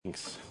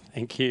Thanks.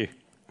 Thank you.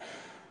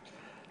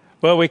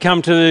 Well, we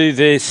come to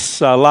this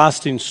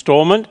last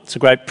instalment. It's a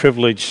great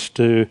privilege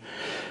to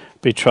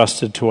be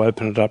trusted to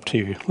open it up to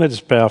you. Let us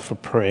bow for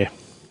prayer.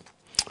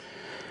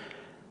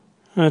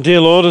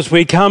 Dear Lord, as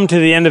we come to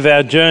the end of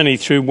our journey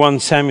through 1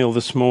 Samuel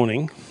this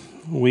morning,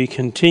 we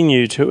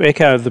continue to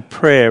echo the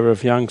prayer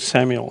of young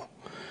Samuel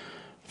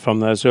from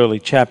those early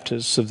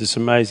chapters of this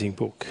amazing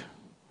book.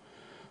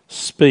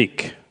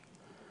 Speak,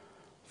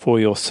 for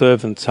your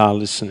servants are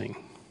listening.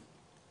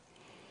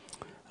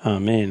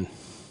 Amen.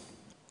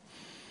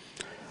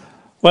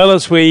 Well,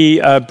 as we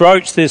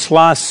broach this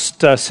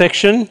last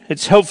section,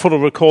 it's helpful to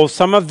recall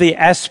some of the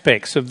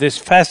aspects of this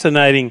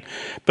fascinating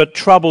but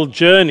troubled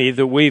journey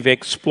that we've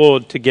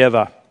explored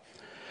together.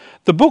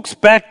 The book's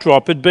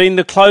backdrop had been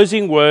the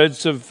closing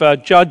words of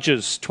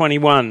Judges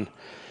 21.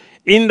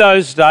 In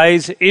those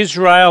days,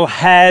 Israel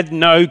had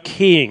no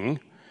king.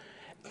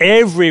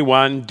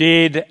 Everyone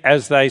did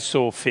as they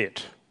saw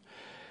fit.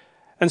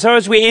 And so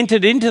as we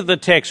entered into the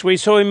text, we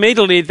saw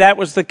immediately that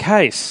was the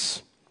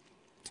case.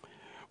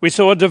 We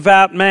saw a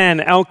devout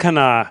man,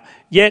 Elkanah,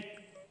 yet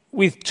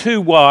with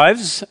 2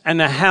 wives and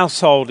a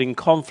household in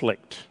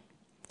conflict.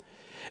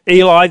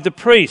 Eli the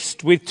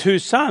priest with 2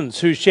 sons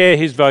who share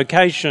his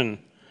vocation,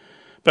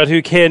 but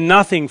who care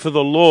nothing for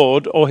the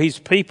Lord or his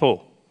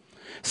people.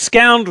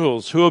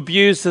 Scoundrels who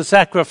abuse the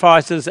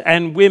sacrifices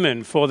and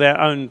women for their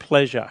own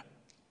pleasure.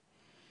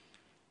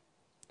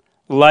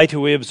 Later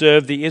we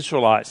observe the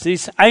Israelites,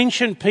 these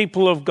ancient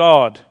people of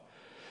God,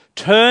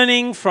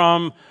 turning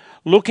from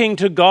looking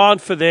to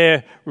God for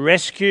their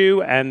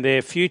rescue and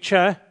their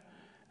future,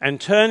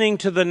 and turning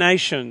to the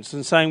nations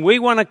and saying, we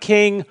want a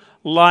king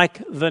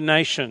like the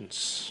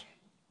nations.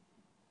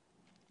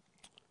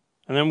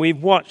 And then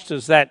we've watched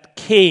as that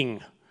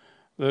king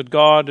that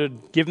God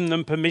had given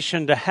them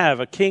permission to have,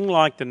 a king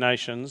like the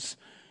nations,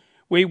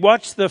 we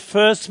watched the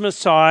first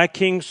Messiah,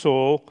 King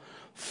Saul,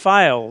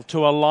 fail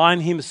to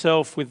align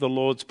himself with the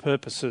Lord's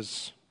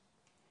purposes.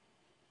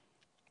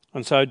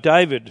 And so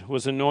David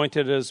was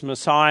anointed as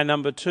Messiah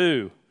number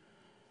 2.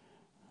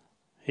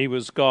 He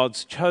was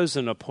God's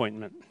chosen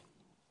appointment.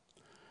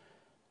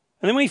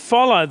 And then we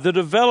followed the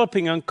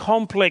developing and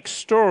complex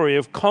story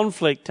of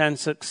conflict and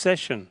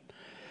succession.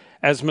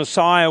 As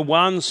Messiah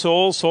 1,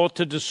 Saul sought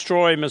to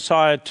destroy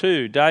Messiah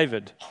 2,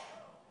 David.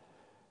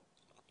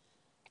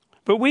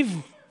 But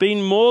we've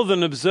been more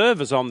than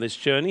observers on this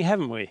journey,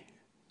 haven't we?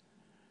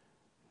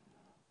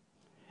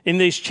 In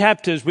these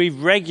chapters,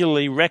 we've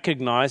regularly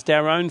recognized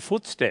our own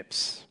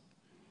footsteps.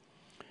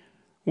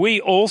 We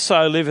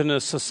also live in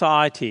a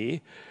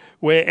society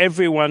where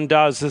everyone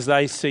does as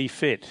they see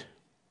fit.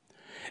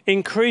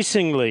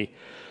 Increasingly,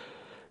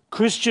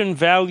 Christian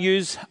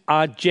values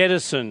are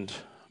jettisoned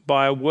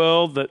by a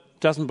world that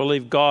doesn't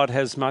believe God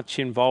has much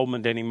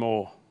involvement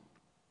anymore.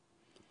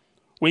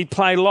 We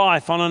play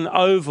life on an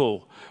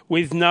oval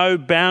with no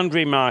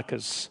boundary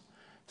markers,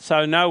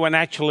 so no one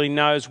actually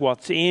knows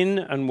what's in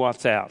and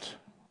what's out.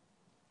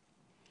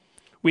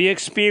 We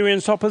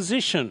experience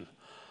opposition,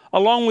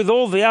 along with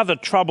all the other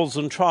troubles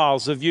and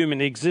trials of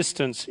human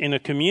existence in a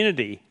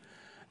community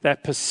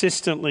that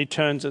persistently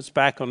turns its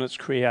back on its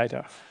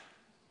creator.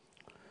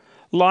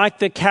 Like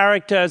the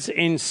characters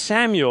in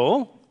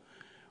Samuel,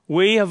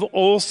 we have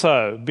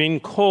also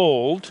been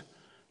called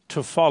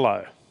to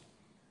follow.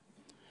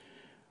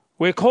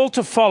 We're called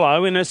to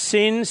follow in a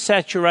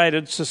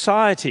sin-saturated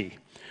society,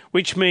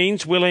 which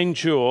means we'll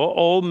endure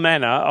all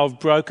manner of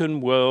broken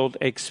world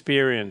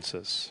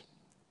experiences,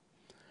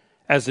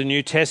 as the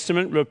New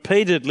Testament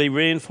repeatedly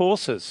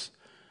reinforces.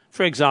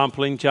 For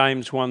example, in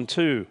James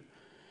 1:2,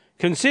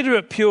 consider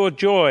it pure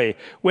joy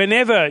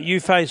whenever you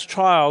face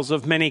trials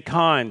of many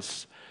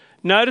kinds.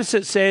 Notice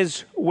it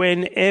says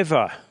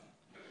whenever,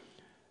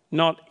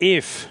 not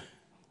if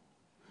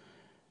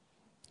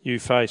you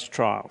face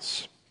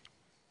trials.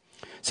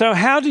 So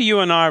how do you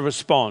and I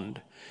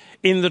respond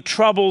in the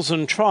troubles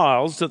and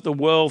trials that the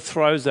world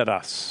throws at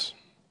us?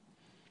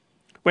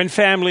 When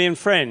family and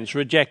friends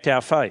reject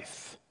our faith,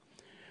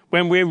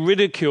 when we're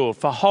ridiculed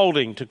for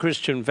holding to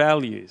Christian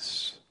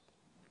values,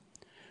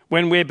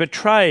 when we're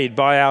betrayed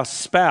by our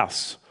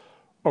spouse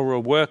or a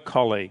work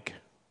colleague,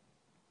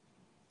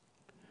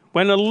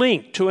 when a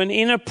link to an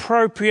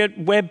inappropriate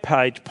web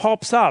page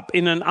pops up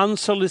in an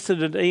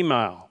unsolicited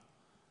email,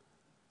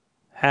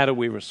 how do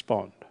we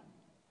respond?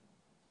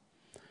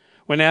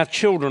 When our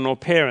children or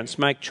parents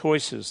make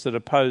choices that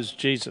oppose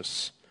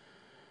Jesus,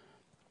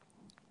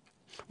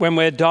 when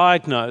we're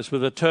diagnosed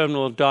with a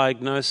terminal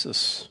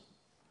diagnosis,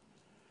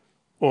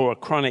 or a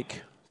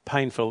chronic,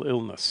 painful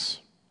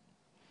illness.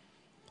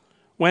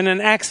 When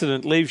an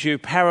accident leaves you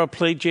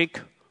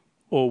paraplegic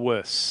or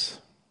worse.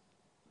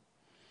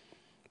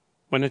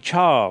 When a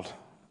child,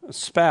 a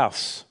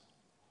spouse,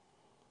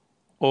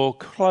 or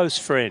close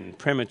friend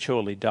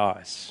prematurely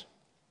dies.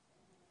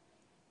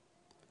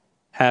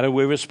 How do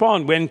we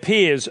respond when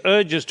peers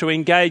urge us to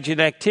engage in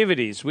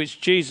activities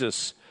which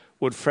Jesus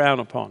would frown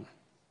upon?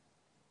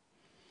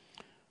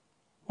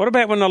 What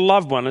about when a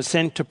loved one is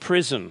sent to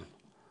prison,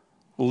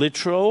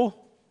 literal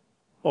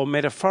or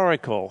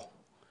metaphorical,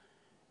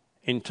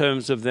 in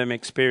terms of them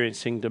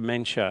experiencing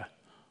dementia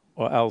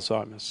or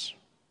Alzheimer's?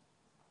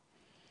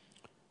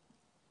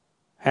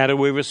 How do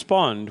we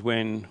respond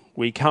when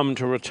we come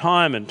to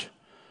retirement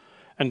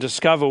and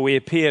discover we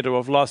appear to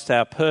have lost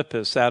our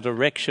purpose, our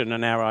direction,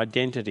 and our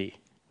identity?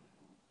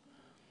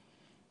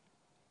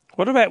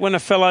 What about when a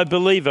fellow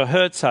believer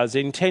hurts us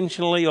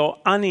intentionally or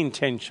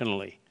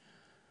unintentionally?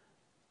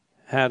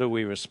 How do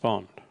we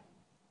respond?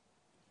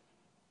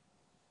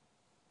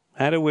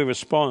 How do we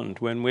respond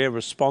when we're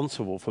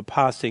responsible for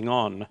passing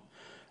on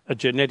a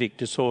genetic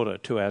disorder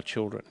to our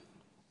children?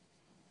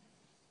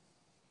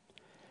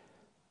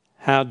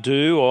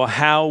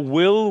 How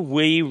will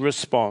we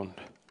respond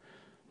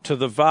to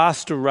the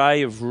vast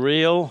array of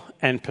real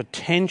and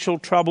potential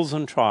troubles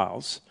and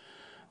trials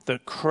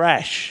that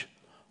crash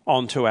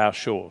onto our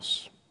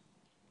shores?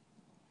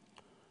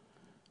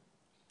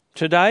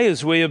 Today,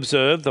 as we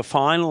observe the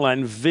final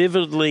and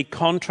vividly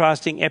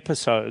contrasting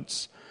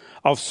episodes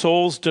of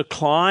Saul's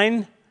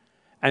decline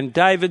and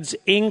David's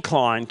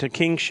incline to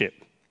kingship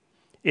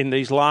in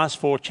these last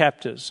 4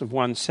 chapters of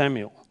 1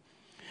 Samuel,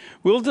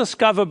 we'll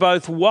discover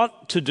both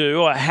what to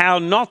do or how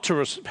to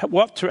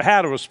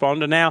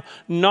respond and how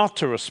not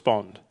to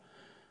respond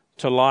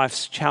to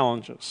life's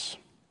challenges.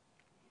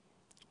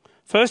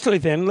 Firstly,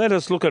 then, let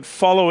us look at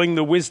following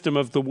the wisdom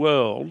of the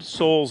world,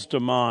 Saul's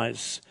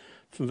demise,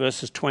 from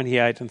verses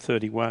 28 and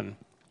 31.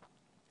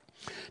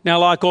 Now,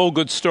 like all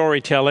good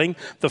storytelling,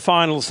 the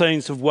final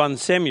scenes of 1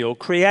 Samuel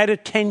create a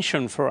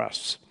tension for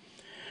us.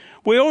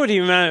 We already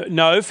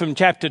know from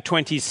chapter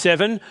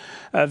 27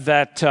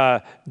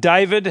 that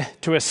David,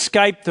 to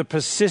escape the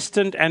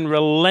persistent and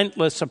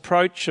relentless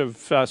approach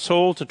of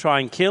Saul to try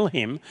and kill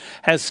him,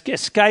 has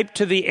escaped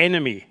to the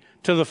enemy,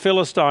 to the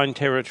Philistine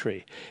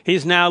territory.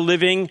 He's now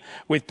living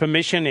with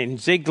permission in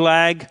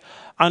Ziklag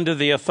under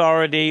the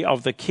authority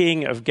of the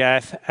king of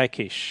Gath,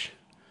 Achish,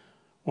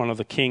 one of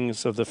the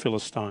kings of the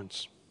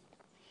Philistines.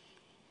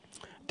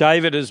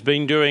 David has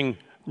been doing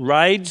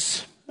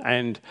raids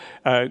and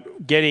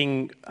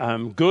getting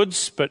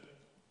goods,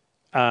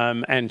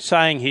 and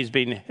saying he's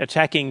been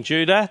attacking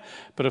Judah,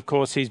 but of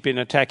course he's been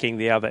attacking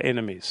the other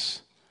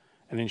enemies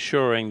and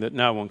ensuring that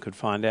no one could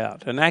find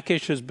out. And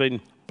Achish has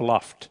been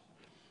bluffed.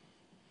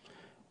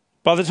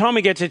 By the time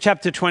we get to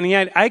chapter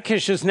 28,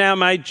 Achish has now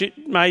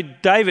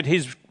made David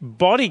his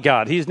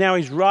bodyguard. He's now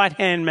his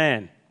right-hand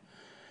man.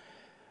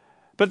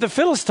 But the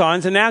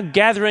Philistines are now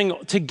gathering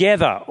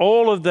together,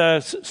 all of the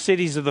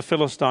cities of the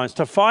Philistines,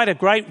 to fight a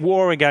great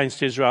war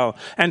against Israel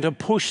and to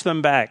push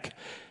them back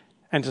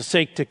and to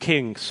seek to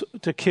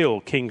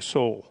kill King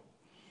Saul.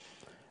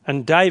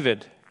 And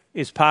David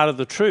is part of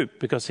the troop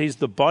because he's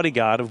the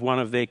bodyguard of one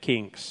of their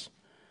kings.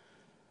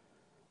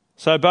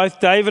 So both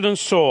David and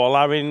Saul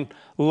are in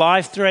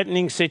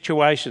life-threatening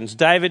situations.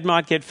 David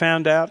might get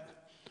found out.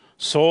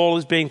 Saul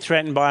is being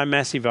threatened by a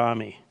massive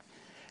army.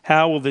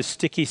 How will this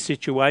sticky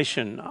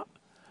situation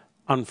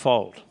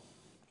unfold?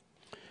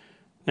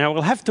 Now,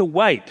 we'll have to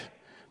wait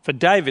for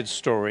David's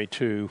story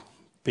to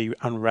be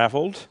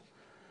unravelled,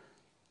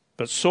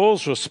 but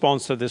Saul's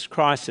response to this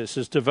crisis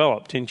is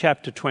developed in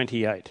chapter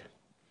 28.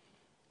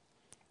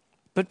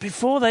 But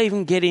before they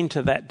even get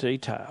into that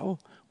detail,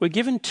 we're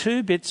given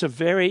 2 bits of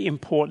very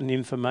important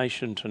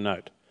information to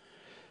note.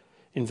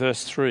 In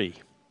verse 3,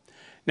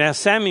 now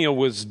Samuel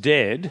was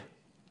dead,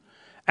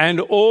 and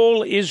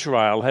all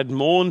Israel had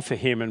mourned for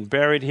him and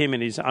buried him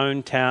in his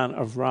own town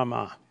of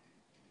Ramah.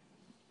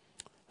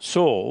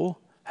 Saul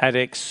had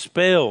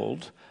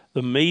expelled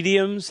the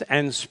mediums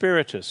and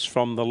spiritists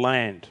from the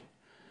land.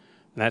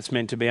 And that's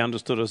meant to be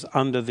understood as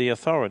under the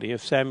authority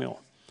of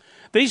Samuel.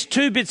 These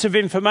 2 bits of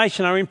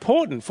information are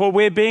important, for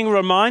we're being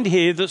reminded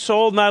here that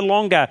Saul no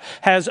longer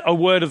has a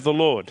word of the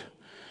Lord.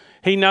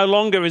 He no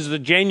longer is the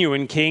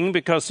genuine king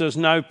because there's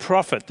no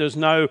prophet, there's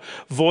no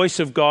voice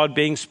of God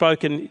being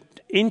spoken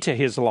into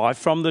his life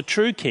from the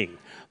true king,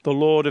 the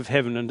Lord of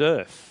heaven and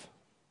earth.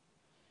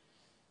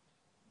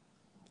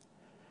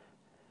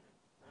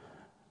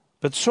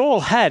 But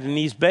Saul had, in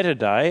his better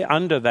day,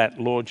 under that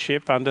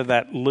lordship, under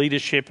that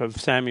leadership of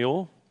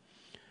Samuel,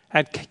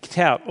 had kicked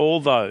out all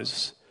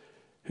those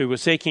who were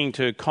seeking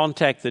to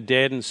contact the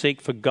dead and seek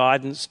for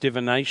guidance,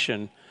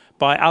 divination,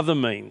 by other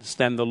means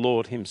than the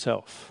Lord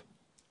himself.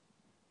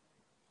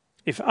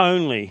 If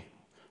only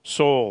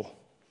Saul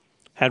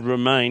had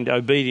remained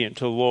obedient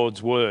to the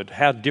Lord's word,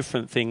 how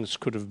different things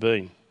could have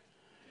been.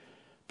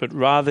 But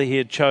rather he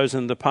had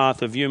chosen the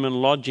path of human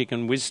logic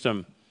and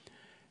wisdom.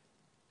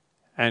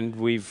 And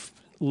we've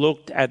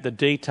looked at the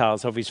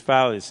details of his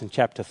failures in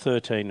chapter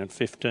 13 and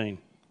 15.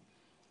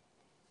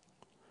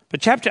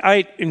 But chapter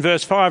 8 in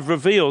verse 5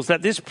 reveals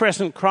that this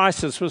present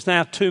crisis was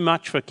now too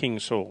much for King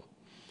Saul.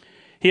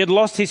 He had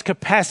lost his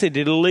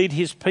capacity to lead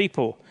his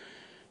people.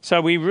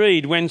 So we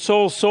read, when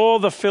Saul saw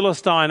the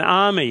Philistine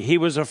army, he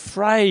was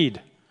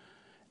afraid,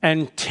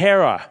 and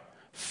terror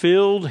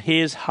filled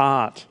his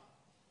heart.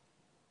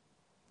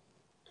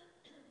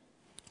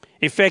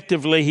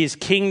 Effectively, his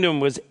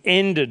kingdom was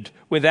ended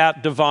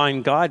without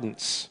divine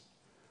guidance.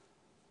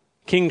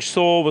 King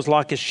Saul was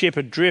like a ship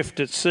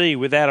adrift at sea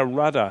without a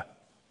rudder.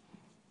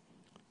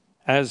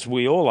 as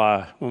we all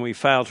are when we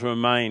fail to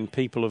remain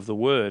people of the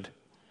word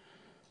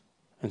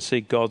and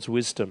seek God's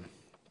wisdom.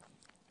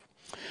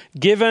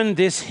 Given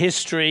this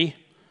history,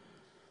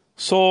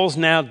 Saul's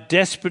now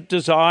desperate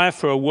desire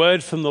for a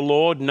word from the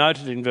Lord,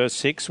 noted in verse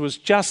 6, was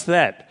just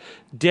that,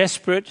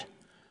 desperate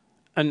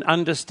and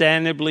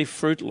understandably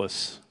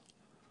fruitless.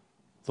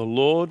 The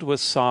Lord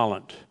was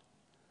silent.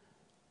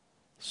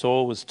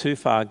 Saul was too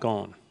far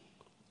gone.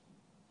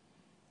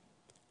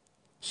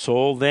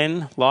 Saul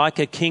then, like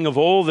a king of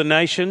all the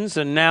nations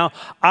and now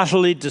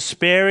utterly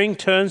despairing,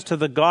 turns to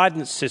the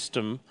guidance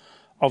system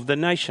of the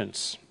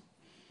nations,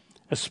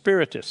 a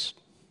spiritist,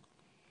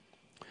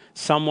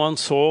 someone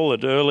Saul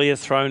had earlier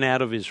thrown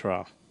out of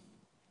Israel.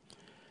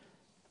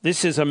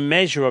 This is a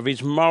measure of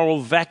his moral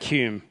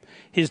vacuum,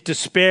 his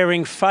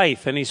despairing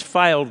faith and his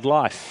failed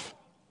life.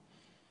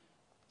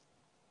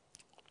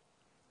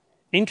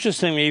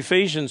 Interestingly,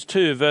 Ephesians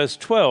 2 verse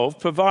 12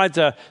 provides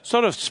a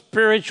sort of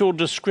spiritual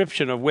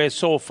description of where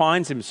Saul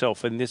finds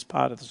himself in this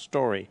part of the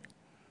story.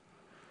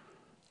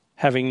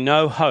 Having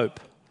no hope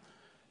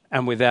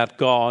and without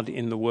God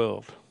in the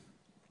world.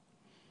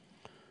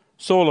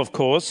 Saul, of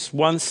course,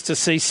 wants to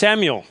see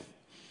Samuel.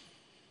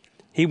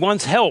 He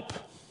wants help.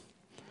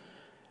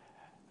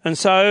 And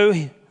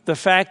so the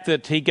fact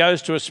that he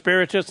goes to a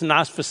spiritist and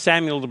asks for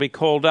Samuel to be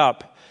called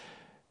up,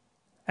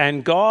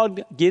 and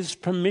God gives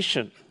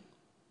permission,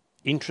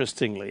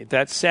 interestingly,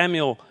 that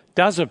Samuel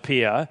does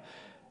appear,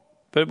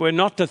 but we're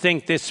not to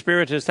think this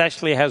spiritist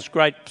actually has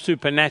great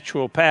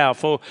supernatural power,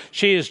 for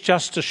she is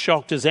just as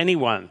shocked as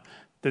anyone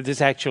that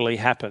this actually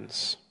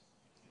happens.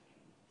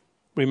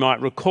 We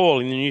might recall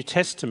in the New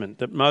Testament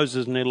that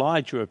Moses and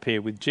Elijah appear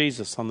with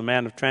Jesus on the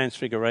Mount of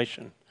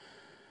Transfiguration.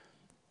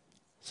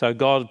 So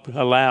God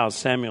allows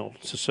Samuel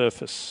to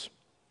surface.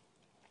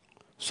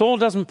 Saul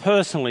doesn't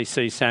personally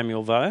see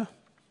Samuel, though.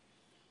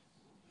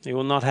 He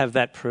will not have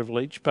that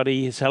privilege, but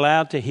he is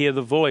allowed to hear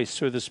the voice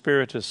through the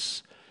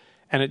spiritists,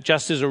 and it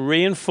just is a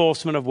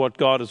reinforcement of what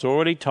God has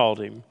already told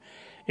him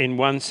in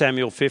 1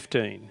 Samuel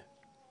 15.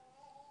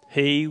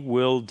 He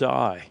will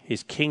die.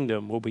 His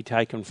kingdom will be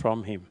taken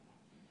from him.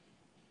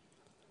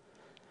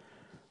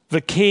 The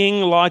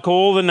king, like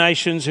all the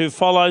nations who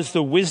follows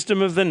the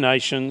wisdom of the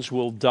nations,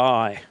 will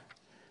die.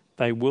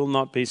 They will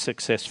not be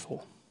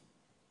successful.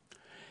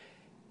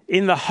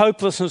 In the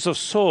hopelessness of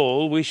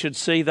Saul, we should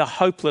see the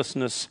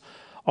hopelessness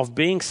of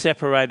being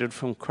separated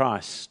from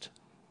Christ,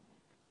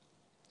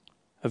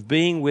 of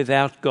being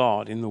without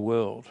God in the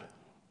world.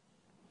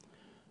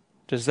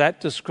 Does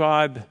that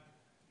describe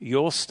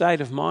your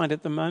state of mind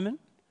at the moment?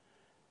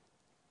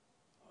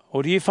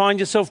 Or do you find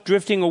yourself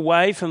drifting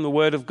away from the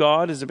Word of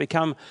God? Has it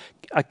become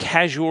a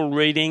casual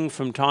reading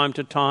from time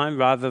to time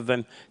rather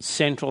than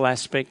central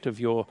aspect of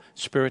your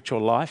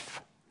spiritual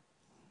life?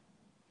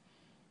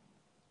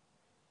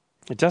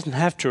 It doesn't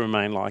have to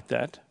remain like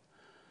that.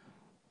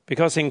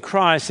 Because in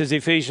Christ, as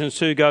Ephesians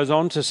 2 goes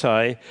on to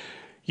say,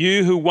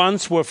 you who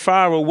once were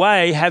far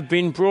away have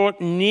been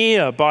brought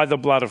near by the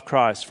blood of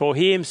Christ, for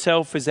he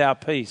himself is our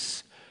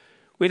peace.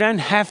 We don't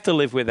have to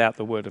live without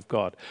the Word of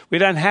God. We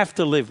don't have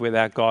to live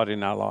without God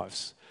in our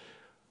lives.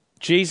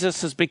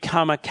 Jesus has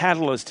become a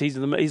catalyst. He's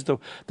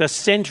the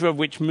centre of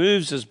which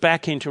moves us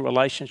back into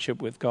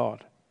relationship with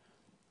God.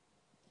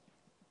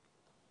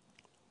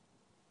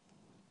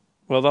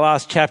 Well, the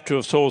last chapter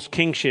of Saul's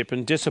kingship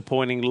and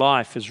disappointing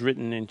life is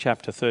written in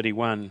chapter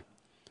 31.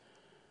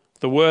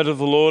 The word of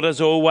the Lord,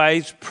 as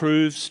always,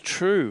 proves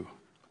true.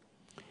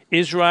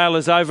 Israel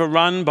is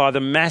overrun by the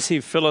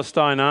massive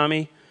Philistine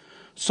army.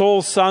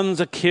 Saul's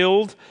sons are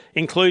killed,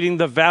 including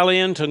the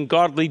valiant and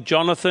godly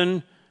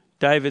Jonathan,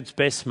 David's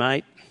best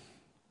mate.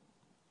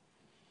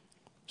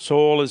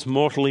 Saul is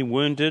mortally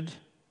wounded.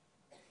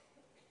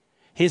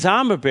 His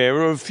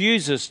armour-bearer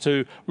refuses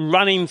to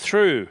run him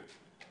through,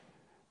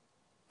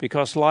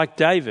 because like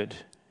David,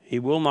 he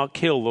will not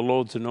kill the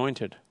Lord's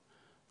anointed.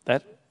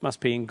 That must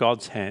be in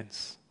God's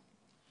hands.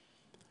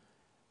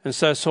 And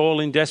so Saul,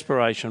 in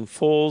desperation,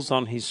 falls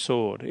on his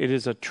sword. It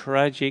is a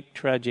tragic,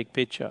 tragic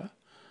picture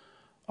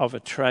of a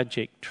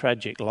tragic,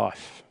 tragic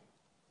life.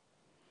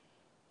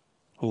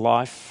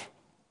 Life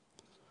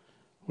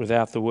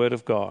without the Word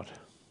of God.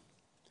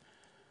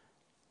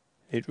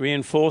 It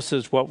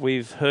reinforces what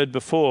we've heard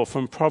before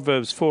from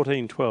Proverbs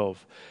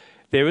 14:12.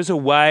 There is a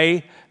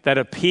way that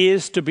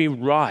appears to be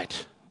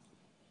right,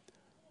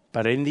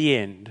 but in the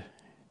end,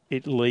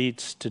 it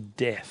leads to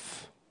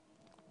death.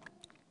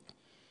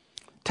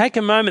 Take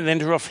a moment then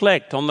to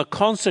reflect on the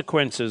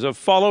consequences of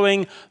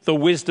following the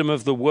wisdom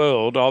of the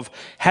world, of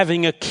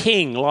having a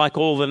king like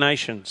all the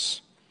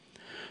nations.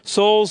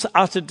 Saul's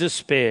utter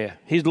despair,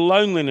 his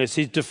loneliness,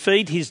 his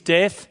defeat, his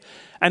death,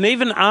 and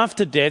even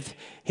after death,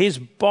 his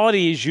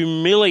body is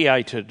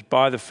humiliated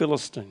by the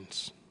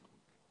Philistines.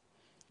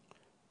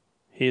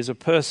 He is a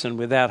person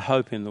without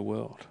hope in the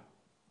world.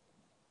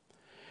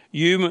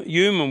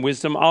 Human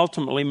wisdom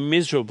ultimately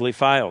miserably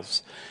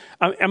fails.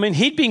 I mean,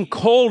 he'd been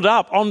called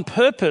up on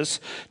purpose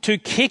to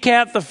kick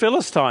out the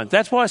Philistines.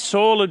 That's why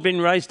Saul had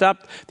been raised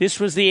up. This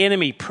was the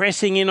enemy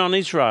pressing in on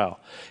Israel.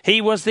 He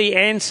was the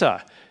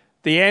answer.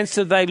 The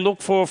answer they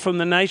looked for from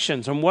the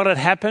nations. And what had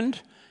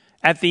happened?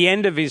 At the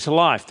end of his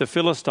life, the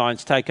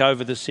Philistines take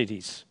over the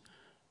cities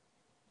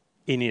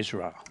in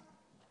Israel.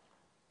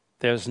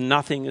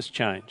 Nothing has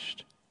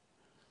changed.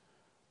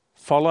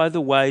 Follow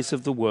the ways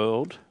of the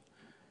world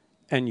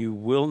and you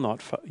will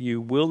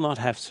not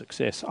have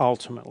success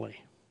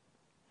ultimately.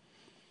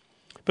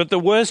 But the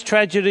worst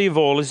tragedy of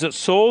all is that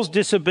Saul's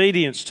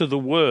disobedience to the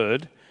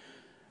word,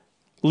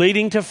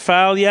 leading to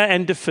failure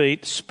and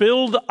defeat,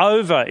 spilled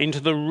over into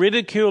the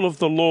ridicule of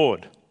the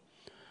Lord.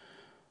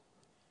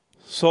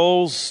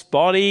 Saul's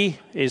body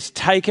is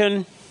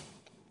taken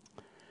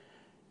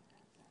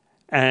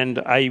and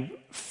a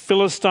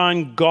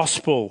Philistine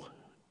gospel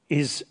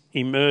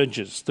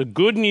emerges. The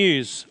good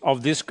news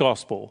of this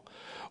gospel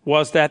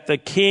was that the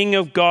king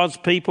of God's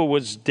people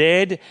was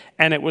dead,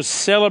 and it was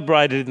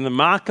celebrated in the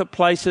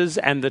marketplaces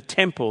and the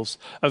temples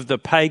of the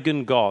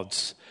pagan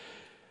gods.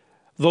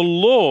 The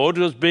Lord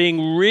was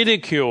being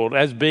ridiculed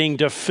as being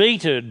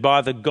defeated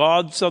by the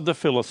gods of the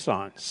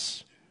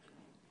Philistines.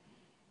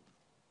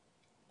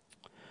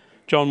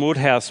 John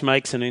Woodhouse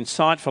makes an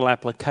insightful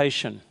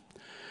application.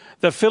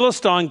 The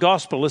Philistine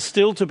gospel is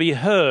still to be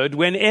heard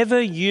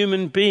whenever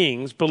human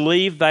beings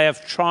believe they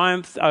have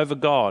triumphed over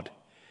God.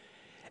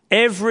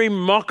 Every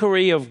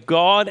mockery of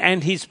God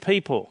and his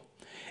people,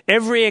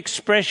 every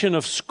expression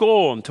of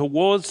scorn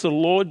towards the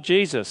Lord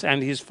Jesus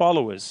and his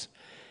followers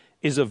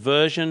is a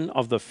version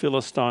of the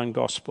Philistine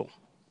gospel.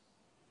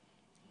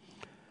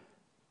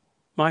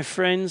 My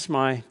friends,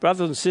 my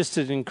brothers and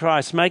sisters in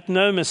Christ, make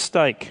no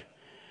mistake.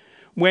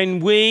 When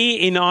we,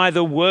 in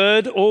either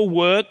word or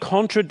work,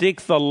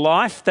 contradict the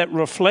life that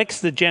reflects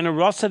the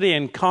generosity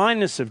and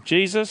kindness of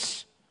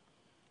Jesus,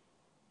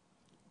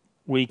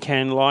 we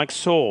can, like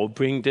Saul,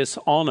 bring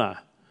dishonour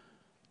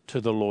to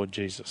the Lord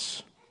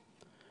Jesus,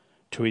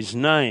 to his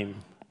name,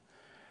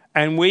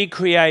 and we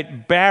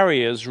create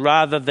barriers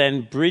rather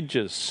than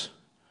bridges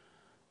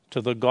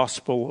to the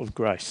gospel of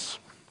grace.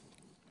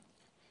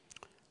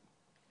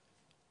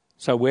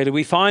 So where do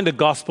we find a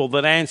gospel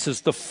that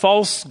answers the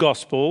false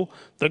gospel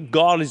that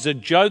God is a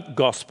joke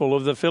gospel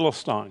of the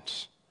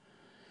Philistines?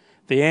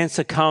 The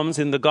answer comes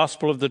in the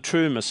gospel of the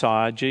true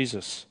Messiah,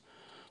 Jesus,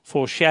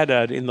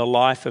 foreshadowed in the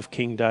life of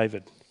King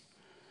David.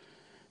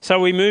 So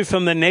we move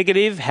from the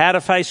negative, how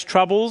to face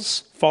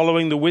troubles,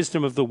 following the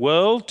wisdom of the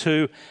world,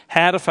 to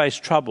how to face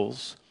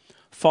troubles,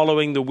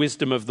 following the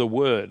wisdom of the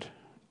word,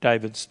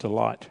 David's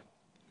delight.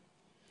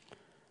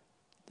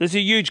 There's a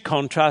huge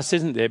contrast,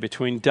 isn't there,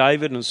 between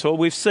David and Saul?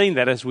 We've seen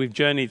that as we've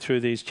journeyed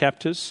through these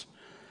chapters.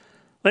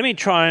 Let me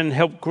try and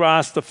help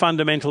grasp the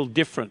fundamental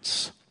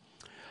difference.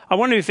 I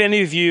wonder if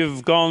any of you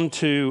have gone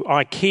to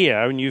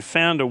IKEA and you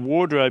found a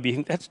wardrobe you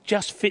think that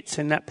just fits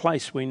in that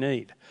place we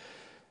need.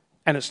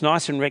 And it's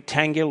nice and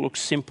rectangular,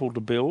 looks simple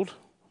to build.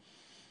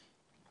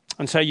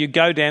 And so you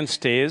go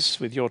downstairs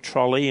with your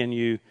trolley and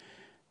you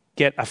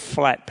get a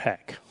flat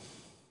pack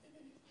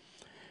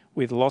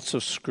with lots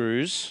of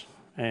screws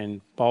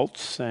and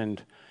bolts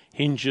and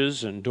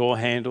hinges and door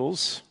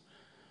handles.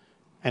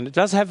 And it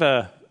does have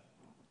a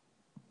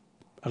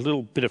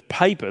little bit of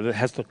paper that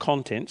has the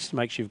contents to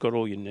make sure you've got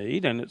all you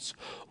need. And it's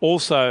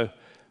also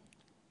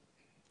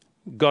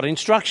got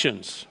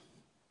instructions.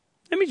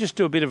 Let me just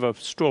do a bit of a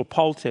straw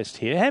poll test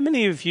here. How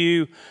many of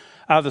you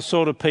are the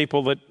sort of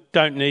people that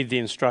don't need the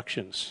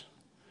instructions?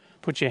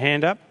 Put your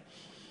hand up.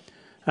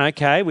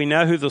 Okay, we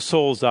know who the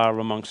Sauls are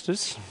amongst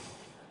us.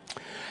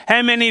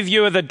 How many of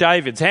you are the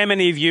Davids? How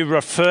many of you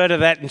refer to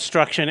that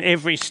instruction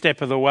every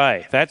step of the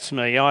way? That's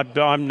me. I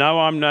know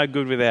I'm no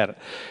good without it.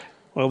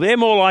 Well, they're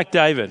more like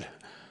David.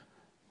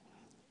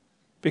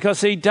 Because,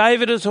 see,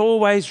 David is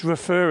always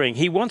referring.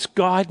 He wants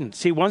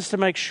guidance. He wants to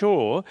make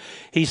sure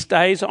he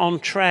stays on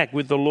track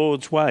with the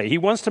Lord's way. He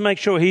wants to make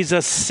sure he's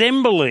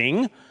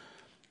assembling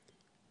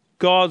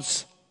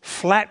God's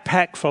flat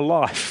pack for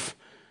life,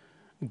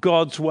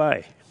 God's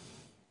way.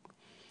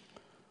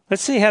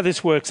 Let's see how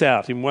this works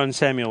out in 1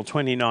 Samuel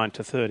 29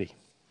 to 30.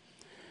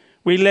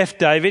 We left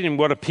David in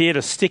what appeared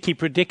a sticky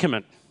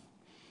predicament.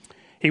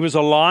 He was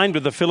aligned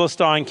with the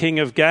Philistine king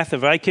of Gath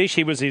of Achish.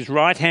 He was his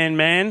right-hand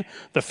man.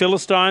 The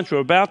Philistines were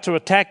about to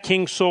attack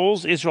King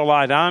Saul's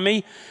Israelite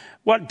army.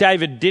 What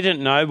David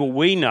didn't know, but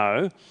we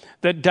know,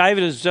 that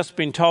David has just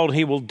been told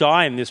he will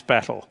die in this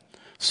battle.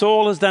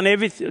 David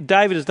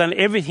has done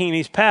everything in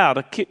his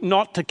power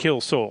not to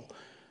kill Saul,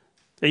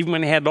 even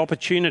when he had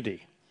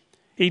opportunity.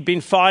 He'd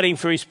been fighting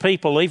for his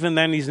people. Even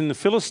though he's in the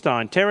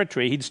Philistine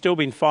territory, he'd still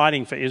been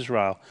fighting for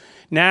Israel.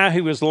 Now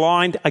he was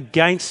lined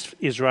against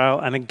Israel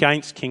and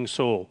against King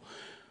Saul.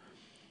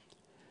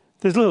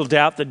 There's little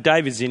doubt that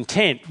David's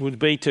intent would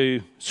be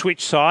to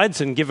switch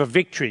sides and give a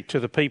victory to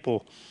the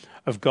people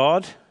of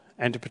God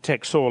and to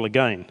protect Saul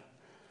again.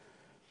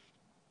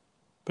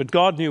 But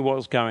God knew what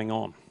was going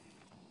on.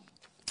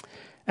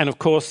 And of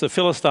course, the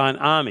Philistine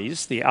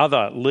armies, the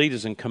other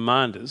leaders and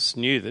commanders,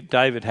 knew that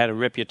David had a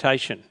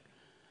reputation.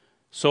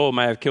 Saul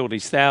may have killed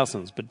his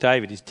thousands, but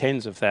David his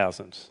tens of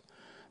thousands.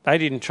 They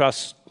didn't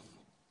trust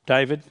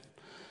David,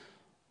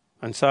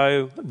 and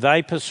so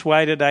they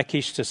persuaded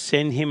Achish to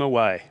send him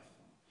away.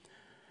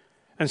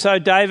 And so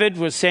David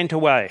was sent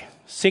away,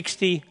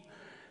 60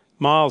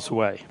 miles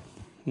away,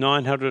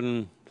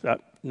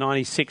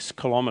 996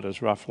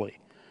 kilometres roughly.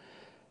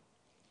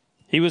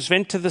 He was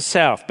sent to the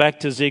south, back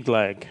to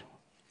Ziklag.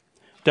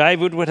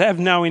 David would have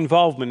no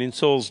involvement in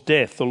Saul's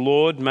death. The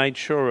Lord made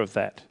sure of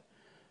that.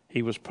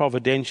 He was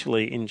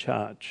providentially in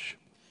charge,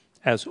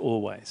 as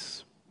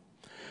always.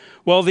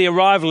 Well, the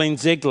arrival in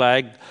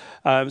Ziklag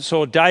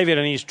saw David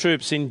and his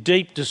troops in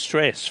deep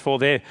distress, for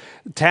their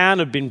town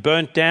had been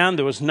burnt down.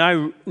 There was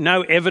no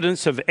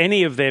evidence of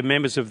any of their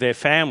members of their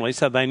family,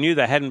 so they knew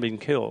they hadn't been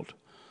killed.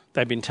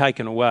 They'd been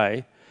taken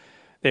away.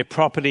 Their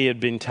property had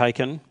been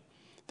taken,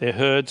 their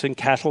herds and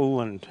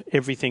cattle and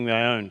everything they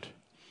owned.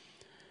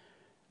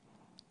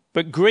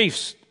 But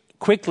grief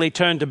quickly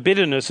turned to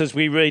bitterness, as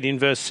we read in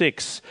verse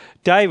 6.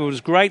 David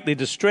was greatly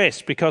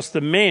distressed because the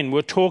men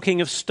were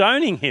talking of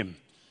stoning him.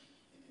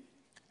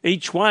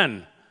 Each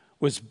one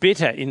was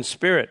bitter in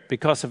spirit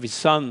because of his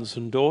sons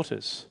and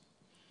daughters.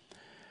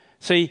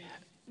 See,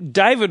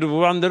 David was the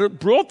one that had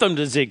brought them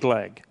to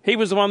Ziklag. He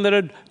was the one that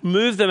had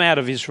moved them out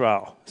of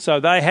Israel. So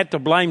they had to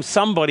blame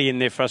somebody in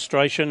their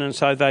frustration, and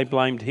so they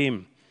blamed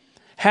him.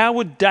 How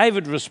would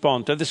David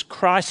respond to this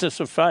crisis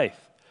of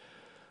faith?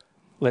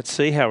 Let's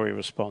see how he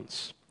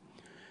responds.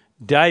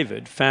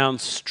 David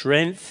found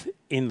strength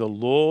in the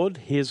Lord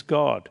his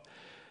God.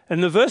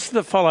 And the verses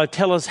that follow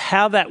tell us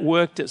how that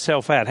worked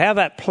itself out, how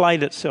that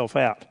played itself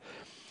out.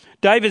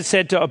 David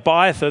said to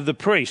Abiathar the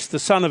priest, the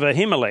son of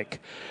Ahimelech,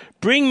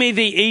 "Bring me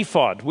the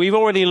ephod." We've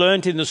already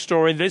learnt in the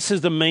story this is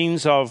the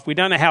means of, we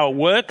don't know how it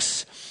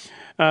works,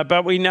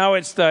 but we know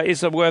it's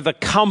the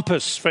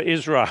compass for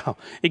Israel.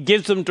 It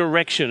gives them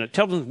direction. It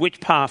tells them which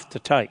path to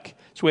take.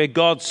 It's where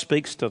God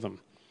speaks to them.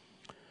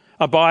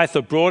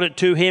 Abiathar brought it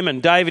to him,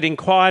 and David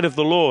inquired of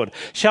the Lord,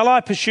 "Shall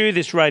I pursue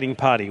this raiding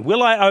party?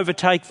 Will I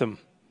overtake them?"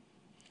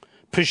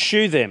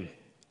 "Pursue them,"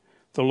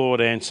 the Lord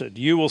answered.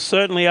 "You will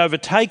certainly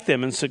overtake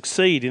them and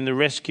succeed in the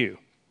rescue."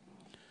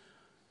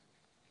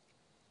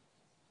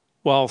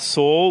 While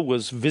Saul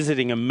was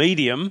visiting a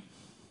medium,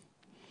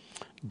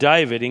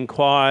 David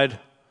inquired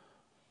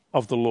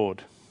of the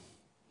Lord.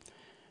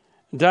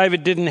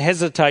 David didn't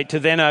hesitate to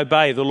then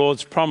obey the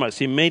Lord's promise,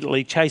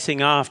 immediately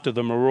chasing after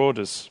the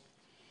marauders.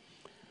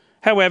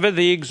 However,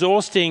 the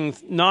exhausting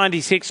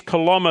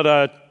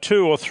 96-kilometre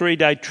 2 or 3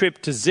 day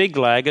trip to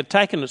Ziklag had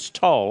taken its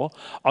toll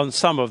on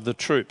some of the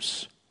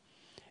troops.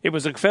 It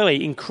was a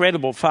fairly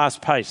incredible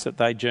fast pace that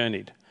they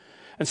journeyed.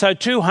 And so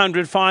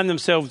 200 find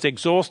themselves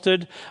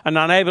exhausted and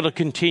unable to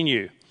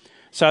continue.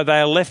 So they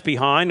are left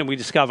behind, and we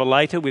discover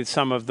later, with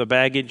some of the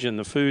baggage and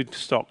the food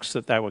stocks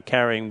that they were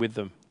carrying with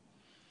them.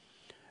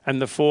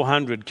 And the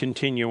 400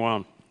 continue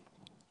on.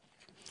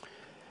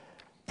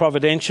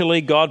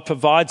 Providentially, God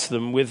provides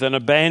them with an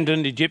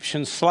abandoned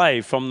Egyptian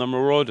slave from the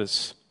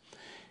marauders.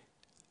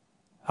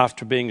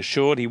 After being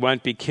assured he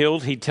won't be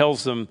killed, he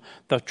tells them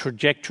the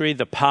trajectory,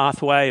 the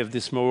pathway of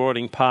this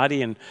marauding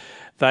party, and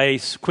they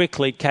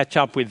quickly catch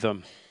up with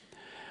them.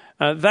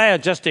 They are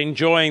just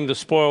enjoying the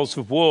spoils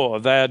of war.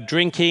 They are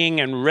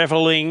drinking and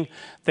reveling.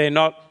 They're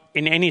not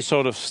in any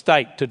sort of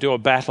state to do a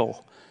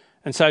battle.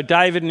 And so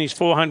David and his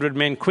 400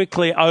 men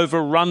quickly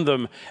overrun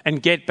them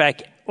and get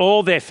back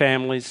all their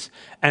families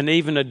and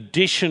even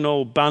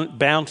additional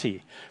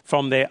bounty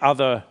from their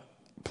other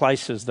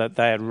places that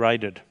they had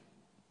raided.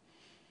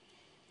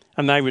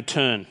 And they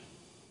return.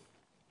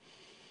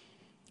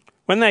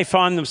 When they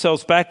find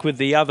themselves back with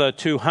the other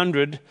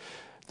 200,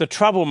 the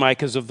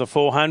troublemakers of the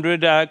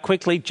 400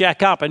 quickly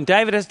jack up, and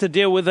David has to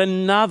deal with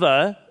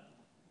another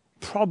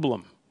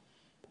problem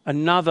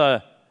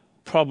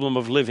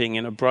of living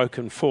in a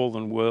broken,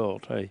 fallen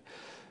world.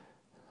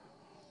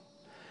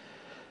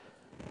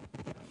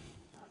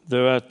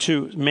 There are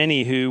too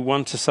many who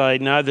want to say,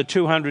 no, the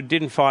 200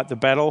 didn't fight the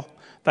battle.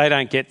 They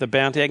don't get the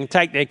bounty. They can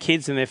take their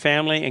kids and their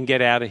family and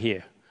get out of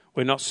here.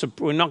 We're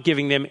not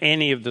giving them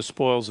any of the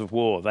spoils of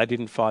war. They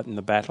didn't fight in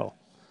the battle.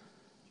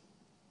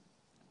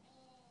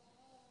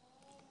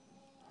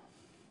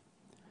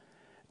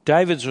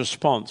 David's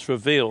response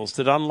reveals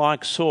that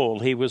unlike Saul,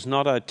 he was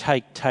not a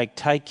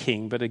take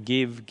king, but a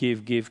give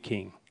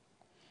king.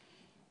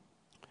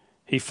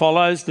 He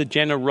follows the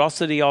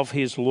generosity of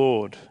his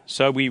Lord.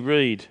 So we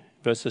read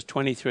verses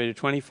 23 to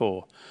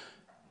 24.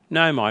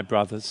 "No, my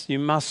brothers, you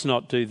must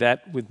not do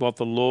that with what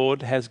the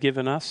Lord has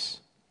given us.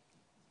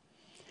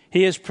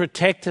 He has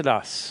protected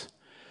us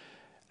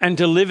and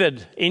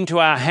delivered into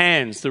our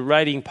hands the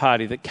raiding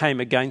party that came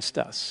against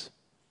us.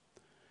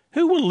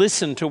 Who will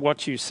listen to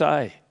what you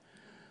say?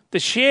 The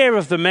share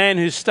of the man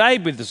who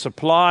stayed with the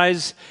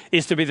supplies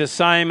is to be the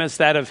same as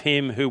that of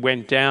him who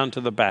went down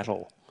to the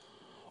battle.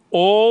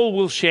 All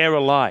will share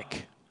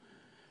alike."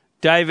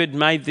 David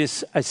made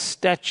this a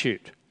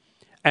statute,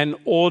 an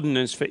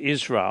ordinance for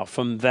Israel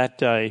from that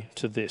day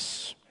to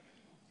this.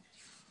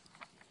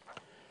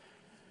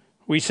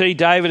 We see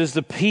David as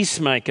the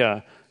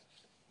peacemaker,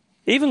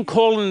 even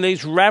calling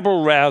these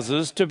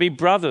rabble-rousers to be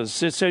brothers,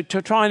 so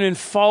to try and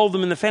enfold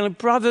them in the family.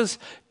 Brothers,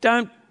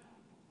 don't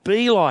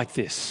be like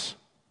this.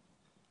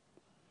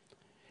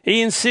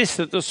 He insists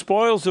that the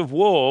spoils of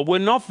war were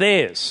not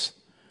theirs.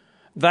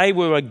 They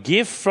were a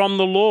gift from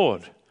the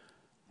Lord.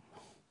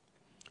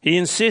 He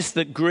insists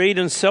that greed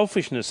and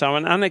selfishness are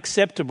an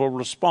unacceptable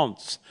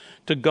response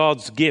to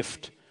God's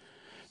gift.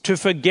 To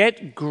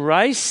forget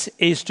grace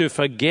is to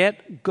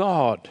forget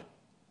God.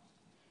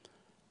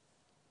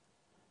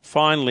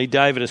 Finally,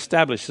 David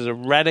establishes a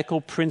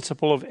radical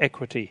principle of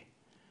equity.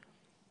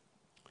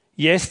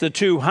 Yes, the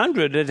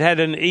 200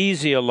 had an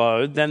easier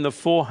load than the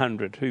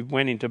 400 who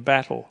went into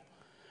battle.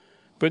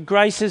 But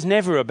grace is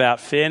never about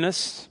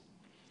fairness.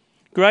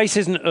 Grace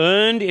isn't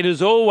earned, it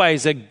is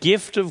always a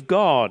gift of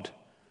God.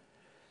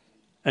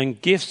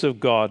 And gifts of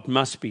God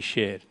must be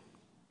shared.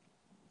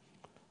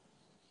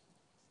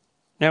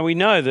 Now we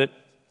know that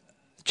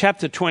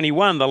chapter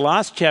 21, the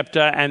last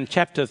chapter, and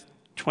chapter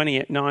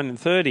 29 and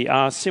 30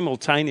 are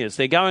simultaneous.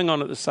 They're going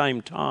on at the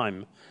same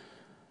time.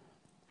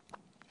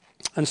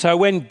 And so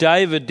when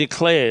David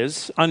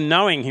declares,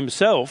 unknowing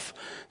himself,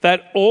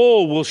 that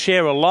all will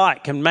share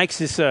alike and makes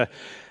this a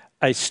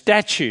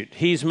statute,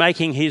 he's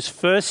making his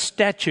first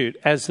statute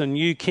as the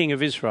new king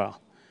of Israel,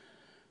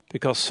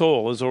 because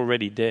Saul is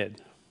already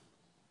dead.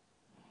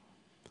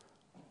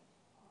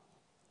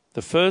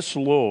 The first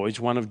law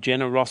is one of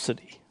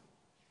generosity.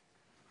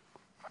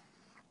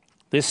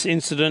 This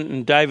incident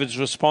and David's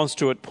response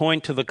to it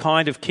point to the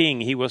kind of king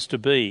he was to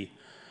be,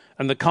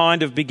 and the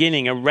kind of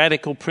beginning, a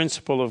radical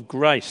principle of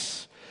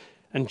grace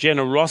and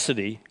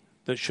generosity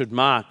that should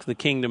mark the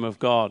kingdom of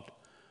God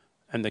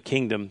and the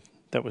kingdom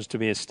that was to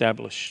be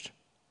established.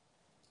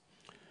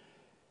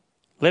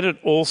 Let it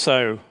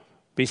also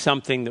be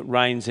something that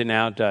reigns in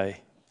our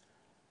day.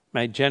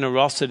 May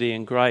generosity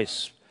and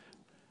grace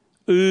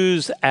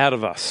ooze out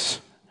of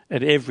us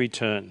at every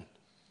turn.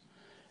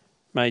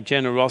 May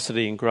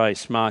generosity and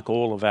grace mark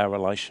all of our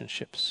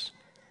relationships.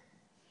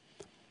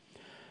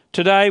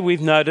 Today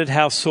we've noted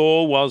how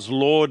Saul was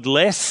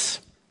Lord-less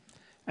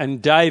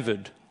and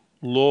David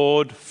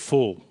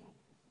Lord-full.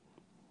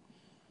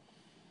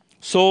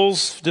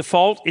 Saul's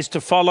default is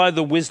to follow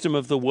the wisdom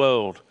of the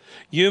world.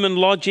 Human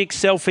logic,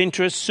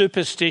 self-interest,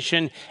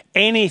 superstition,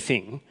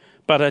 anything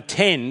but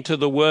attend to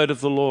the word of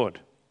the Lord.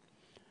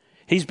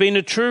 He's been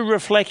a true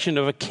reflection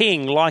of a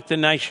king like the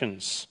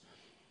nations,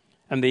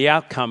 and the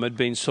outcome had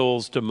been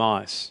Saul's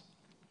demise.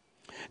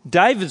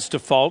 David's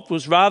default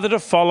was rather to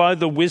follow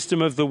the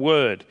wisdom of the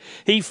word.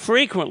 He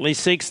frequently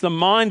seeks the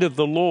mind of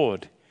the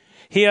Lord.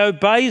 He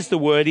obeys the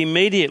word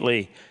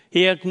immediately.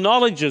 He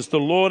acknowledges the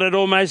Lord at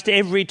almost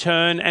every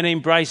turn and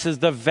embraces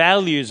the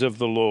values of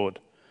the Lord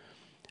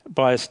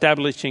by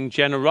establishing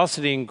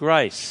generosity and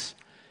grace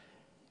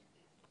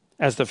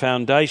as the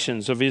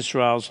foundations of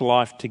Israel's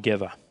life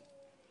together.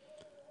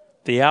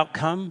 The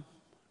outcome,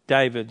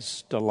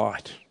 David's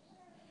delight.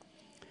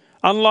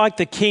 Unlike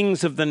the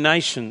kings of the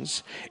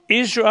nations,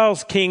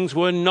 Israel's kings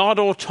were not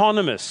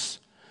autonomous.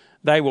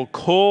 They were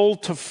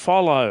called to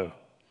follow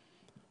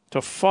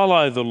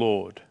the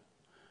Lord.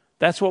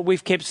 That's what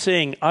we've kept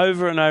seeing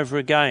over and over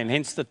again,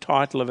 hence the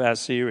title of our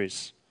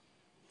series.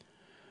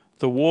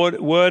 The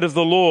word of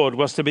the Lord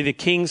was to be the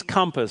king's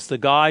compass, the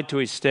guide to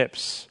his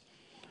steps.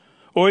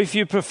 Or if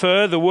you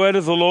prefer, the word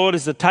of the Lord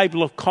is the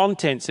table of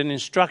contents and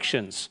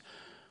instructions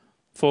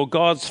for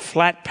God's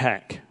flat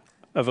pack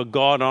of a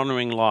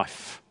God-honouring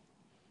life.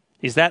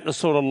 Is that the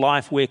sort of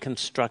life we're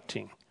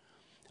constructing?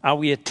 Are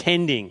we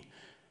attending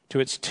to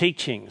its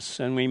teachings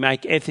and we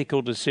make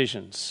ethical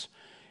decisions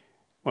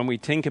when we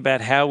think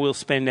about how we'll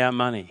spend our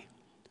money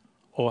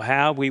or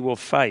how we will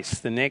face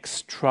the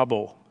next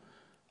trouble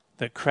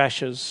that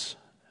crashes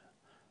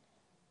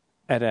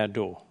at our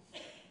door?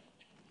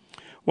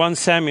 1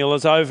 Samuel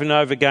has over and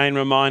over again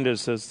reminded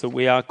us that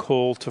we are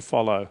called to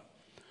follow.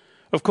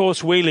 Of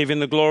course, we live in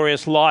the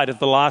glorious light of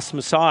the last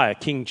Messiah,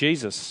 King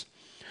Jesus,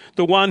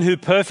 the one who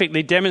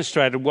perfectly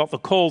demonstrated what the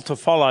call to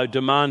follow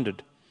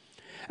demanded.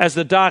 As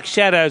the dark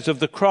shadows of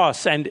the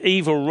cross and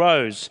evil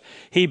rose,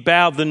 he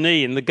bowed the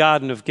knee in the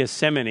Garden of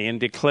Gethsemane and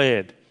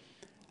declared,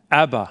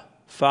 "Abba,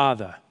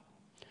 Father,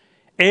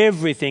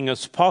 everything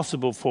is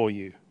possible for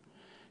you.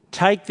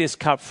 Take this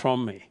cup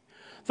from me."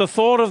 The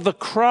thought of the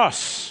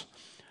cross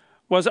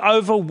was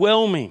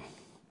overwhelming.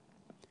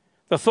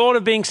 The thought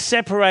of being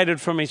separated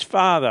from his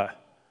Father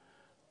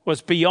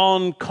was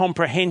beyond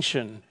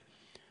comprehension.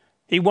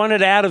 He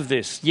wanted out of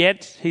this,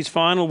 yet his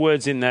final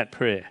words in that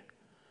prayer,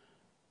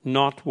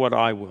 "Not what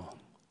I will,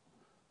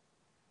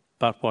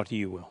 but what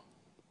you will."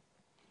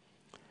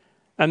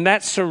 And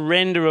that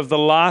surrender of the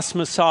last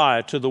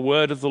Messiah to the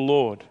word of the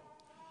Lord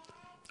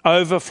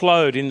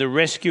overflowed in the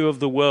rescue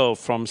of the world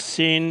from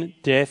sin,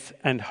 death,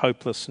 and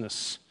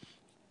hopelessness.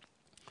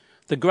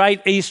 The great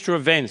Easter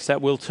events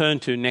that we'll turn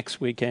to next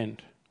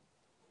weekend.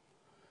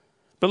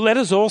 But let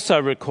us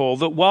also recall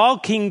that while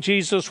King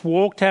Jesus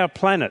walked our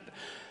planet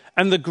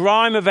and the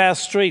grime of our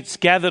streets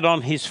gathered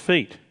on his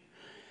feet,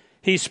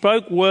 he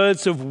spoke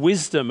words of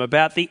wisdom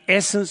about the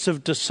essence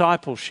of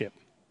discipleship.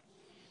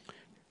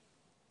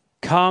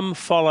 "Come,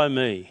 follow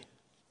me,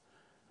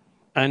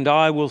 and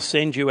I will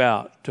send you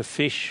out to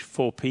fish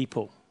for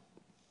people."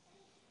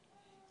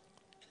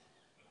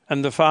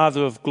 And the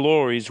Father of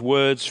Glory's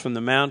words from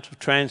the Mount of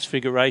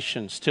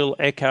Transfiguration still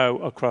echo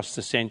across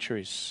the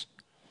centuries.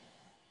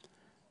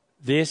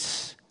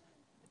 This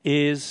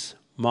is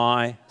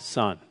my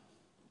Son,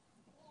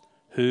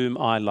 whom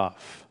I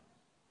love.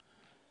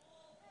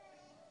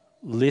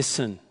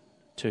 Listen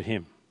to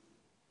him.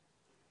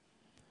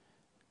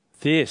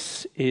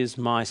 This is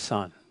my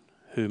Son,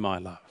 whom I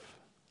love.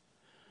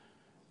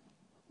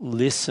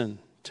 Listen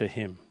to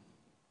him.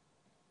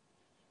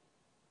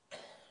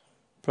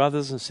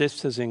 Brothers and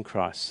sisters in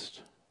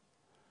Christ,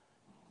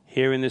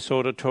 here in this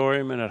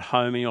auditorium and at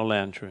home in your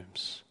lounge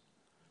rooms,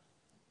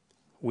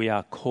 we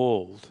are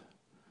called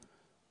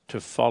to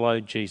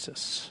follow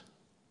Jesus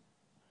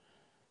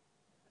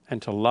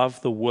and to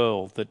love the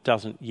world that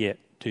doesn't yet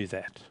do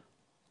that.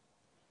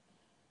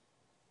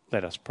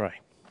 Let us pray.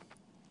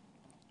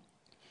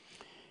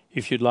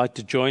 If you'd like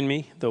to join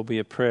me, there'll be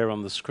a prayer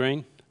on the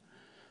screen,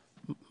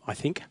 I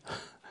think.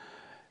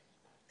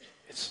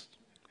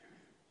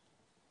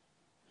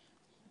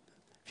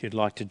 If you'd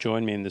like to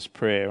join me in this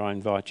prayer, I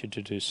invite you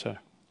to do so.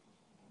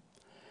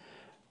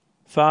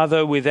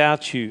 Father,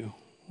 without you,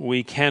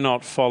 we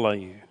cannot follow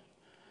you.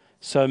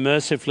 So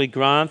mercifully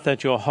grant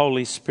that your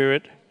Holy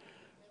Spirit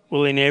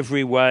will in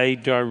every way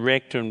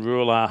direct and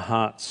rule our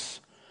hearts,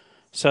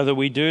 so that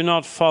we do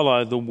not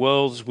follow the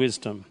world's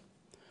wisdom,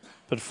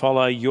 but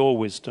follow your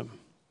wisdom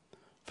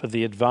for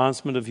the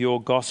advancement of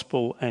your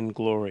gospel and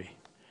glory.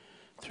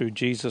 Through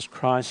Jesus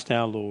Christ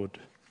our Lord.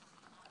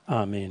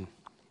 Amen.